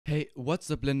Hey, what's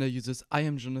up Blender users? I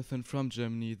am Jonathan from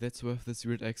Germany, that's worth this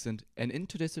weird accent, and in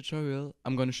today's tutorial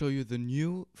I'm gonna show you the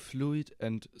new fluid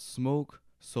and smoke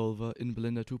solver in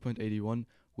Blender 2.81,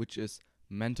 which is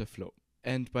Mantaflow.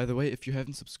 And by the way, if you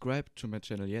haven't subscribed to my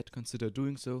channel yet, consider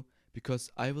doing so, because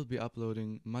I will be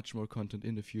uploading much more content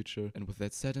in the future. And with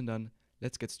that said and done,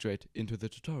 let's get straight into the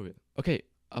tutorial. Okay,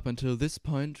 up until this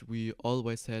point, we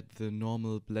always had the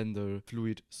normal Blender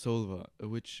fluid solver,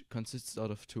 which consists out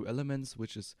of two elements,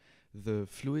 which is the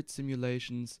fluid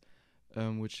simulations,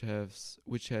 which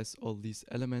has all these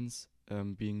elements,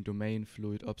 being domain,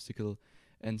 fluid, obstacle,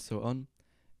 and so on,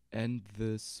 and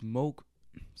the smoke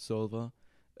solver,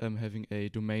 having a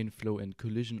domain, flow, and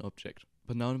collision object.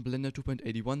 But now in Blender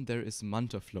 2.81 there is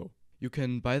Mantaflow. You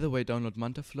can, by the way, download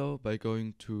Mantaflow by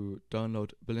going to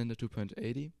download Blender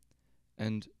 2.80.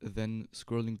 and then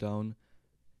scrolling down,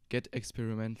 get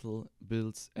experimental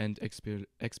builds and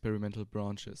experimental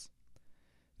branches.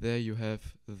 There you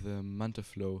have the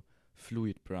Mantaflow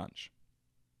fluid branch.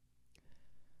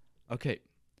 Okay,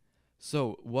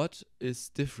 so what is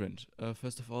different?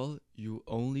 First of all, you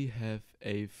only have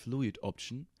a fluid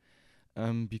option,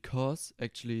 because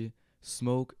actually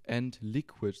smoke and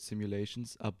liquid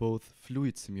simulations are both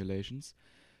fluid simulations,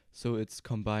 so it's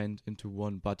combined into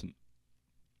one button.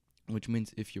 Which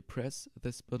means if you press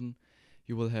this button,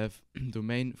 you will have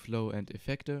domain, flow, and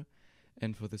effector.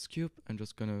 And for this cube, I'm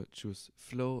just gonna choose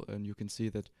flow, and you can see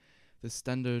that the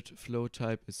standard flow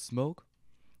type is smoke.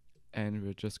 And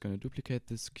we're just gonna duplicate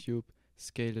this cube,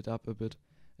 scale it up a bit,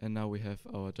 and now we have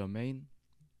our domain.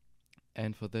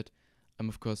 And for that, I'm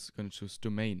of course gonna choose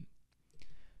domain.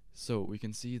 So we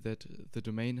can see that the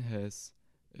domain has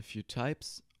a few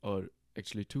types, or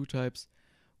actually two types,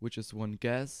 which is one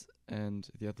gas and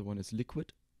the other one is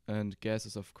liquid. And gas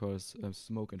is of course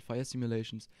smoke and fire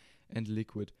simulations, and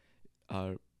liquid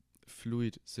are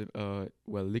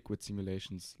liquid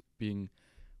simulations, being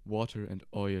water and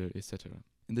oil, etc.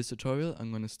 In this tutorial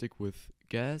I'm gonna stick with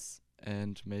gas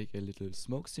and make a little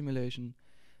smoke simulation,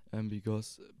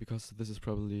 because this is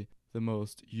probably the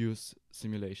most used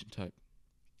simulation type.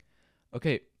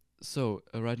 Okay, so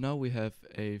right now we have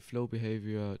a flow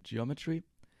behavior geometry,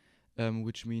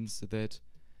 which means that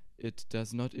it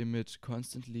does not emit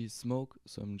constantly smoke,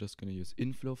 so I'm just gonna use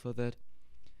inflow for that.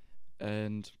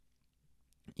 And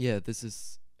yeah, this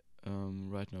is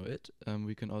right now it.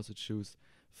 We can also choose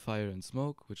fire and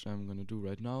smoke, which I'm gonna do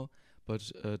right now,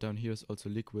 but down here is also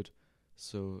liquid,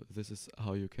 so this is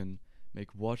how you can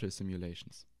make water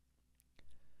simulations.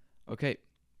 Okay,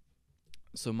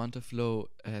 so Mantaflow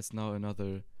has now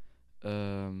another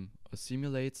or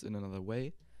simulates in another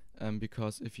way.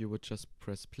 Because if you would just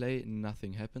press play,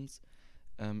 nothing happens.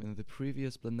 In the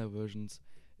previous Blender versions,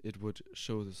 it would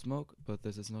show the smoke, but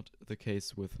this is not the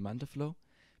case with Mantaflow,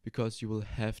 because you will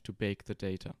have to bake the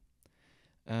data.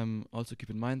 Also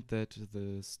keep in mind that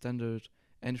the standard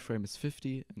end frame is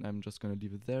 50, and I'm just gonna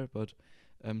leave it there, but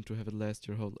to have it last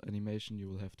your whole animation, you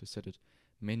will have to set it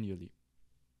manually.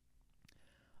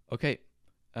 Okay,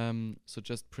 so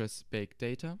just press bake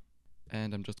data,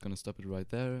 and I'm just gonna stop it right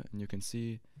there, and you can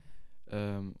see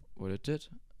what it did.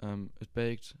 It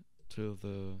baked till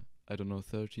the, I don't know,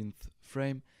 13th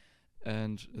frame,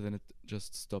 and then it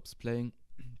just stops playing.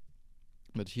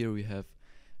 But here we have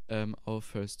our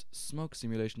first smoke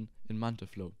simulation in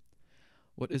Mantaflow.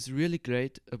 What is really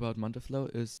great about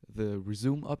Mantaflow is the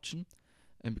resume option,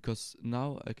 and because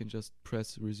now I can just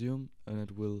press resume and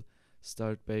it will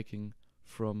start baking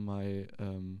from my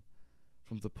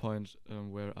from the point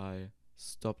where I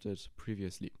stopped it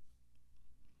previously.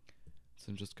 So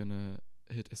I'm just gonna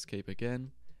hit escape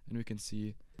again, and we can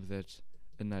see that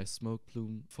a nice smoke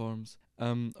plume forms.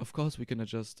 Of course we can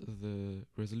adjust the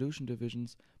resolution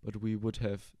divisions, but we would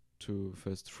have to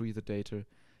first free the data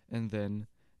and then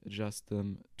adjust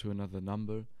them to another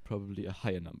number, probably a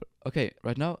higher number. Okay,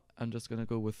 right now I'm just gonna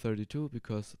go with 32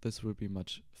 because this will be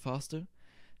much faster,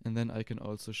 and then I can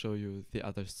also show you the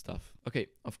other stuff. Okay,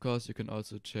 of course you can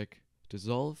also check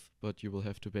dissolve, but you will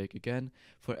have to bake again.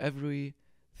 For every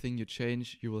thing you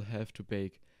change, you will have to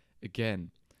bake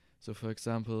again. So for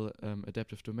example,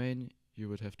 adaptive domain, you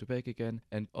would have to bake again,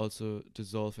 and also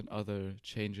dissolve and other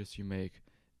changes you make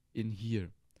in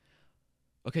here.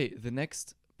 Okay, the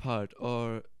next part,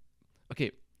 or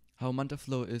okay, how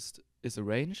Mantaflow is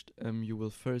arranged. You will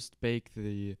first bake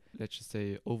the, let's just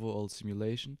say, overall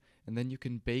simulation, and then you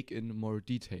can bake in more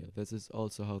detail. This is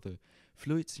also how the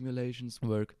fluid simulations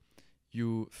work.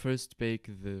 You first bake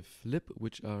the flip,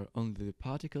 which are only the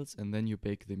particles, and then you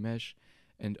bake the mesh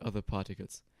and other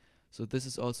particles. So this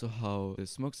is also how the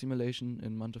smoke simulation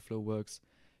in Mantaflow works.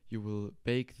 You will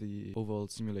bake the overall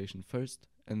simulation first,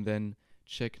 and then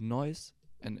check noise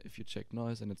and if you check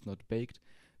noise and it's not baked,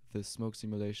 the smoke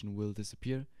simulation will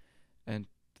disappear, and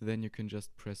then you can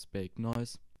just press bake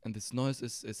noise. And this noise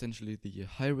is essentially the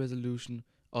high resolution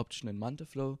option in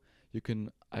Mantaflow. You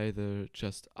can either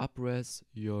just up-res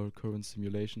your current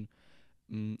simulation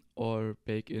or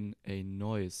bake in a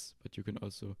noise, but you can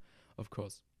also, of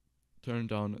course, turn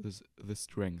down the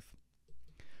strength.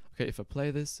 Okay, if I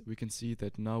play this, we can see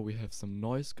that now we have some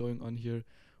noise going on here,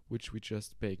 which we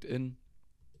just baked in,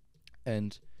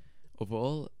 and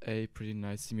overall a pretty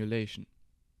nice simulation.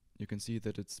 You can see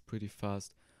that it's pretty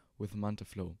fast with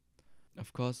Mantaflow.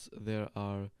 Of course, there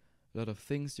are a lot of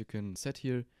things you can set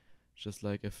here, just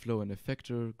like a flow and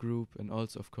effector group, and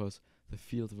also, of course, the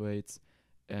field weights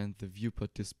and the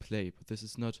viewport display. But this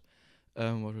is not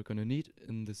what we're gonna need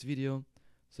in this video,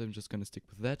 so I'm just gonna stick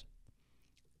with that.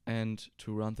 And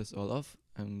to round this all off,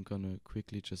 I'm gonna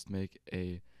quickly just make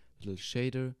a little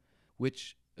shader,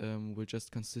 which will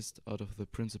just consist out of the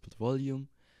principled volume.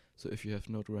 So if you have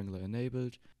Node Wrangler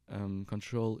enabled,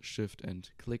 Control, Shift, and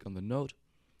click on the node.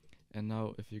 And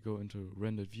now if you go into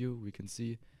rendered view, we can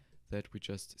see that we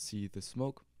just see the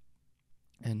smoke.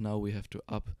 And now we have to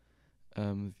up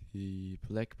the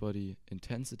black body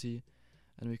intensity,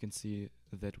 and we can see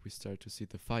that we start to see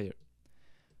the fire.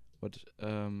 What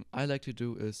I like to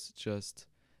do is just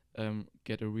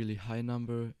get a really high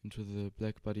number into the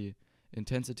black body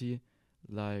intensity,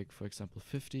 like for example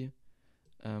 50.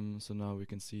 So now we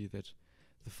can see that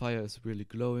the fire is really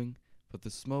glowing, but the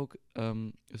smoke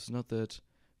is not that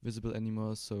visible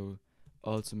anymore, so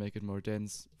also make it more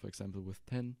dense, for example with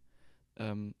 10.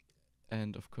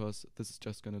 And of course this is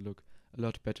just gonna look a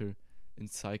lot better in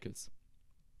cycles,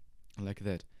 like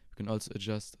that. You can also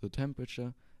adjust the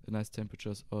temperature. The nice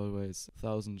temperature is always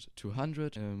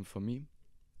 1200 for me.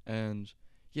 And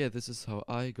yeah, this is how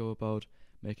I go about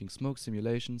making smoke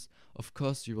simulations. Of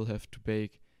course you will have to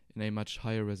bake in a much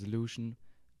higher resolution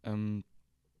and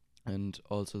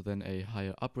also then a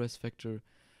higher up-res factor,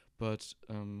 but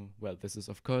well, this is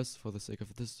of course, for the sake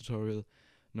of this tutorial,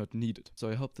 not needed. So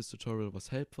I hope this tutorial was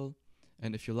helpful,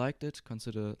 and if you liked it,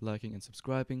 consider liking and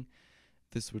subscribing.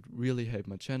 This would really help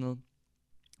my channel.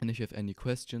 And if you have any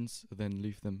questions, then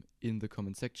leave them in the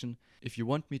comment section. If you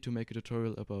want me to make a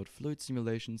tutorial about fluid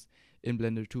simulations in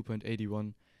Blender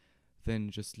 2.81,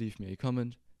 then just leave me a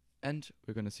comment, and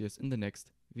we're gonna see us in the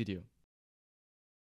next video.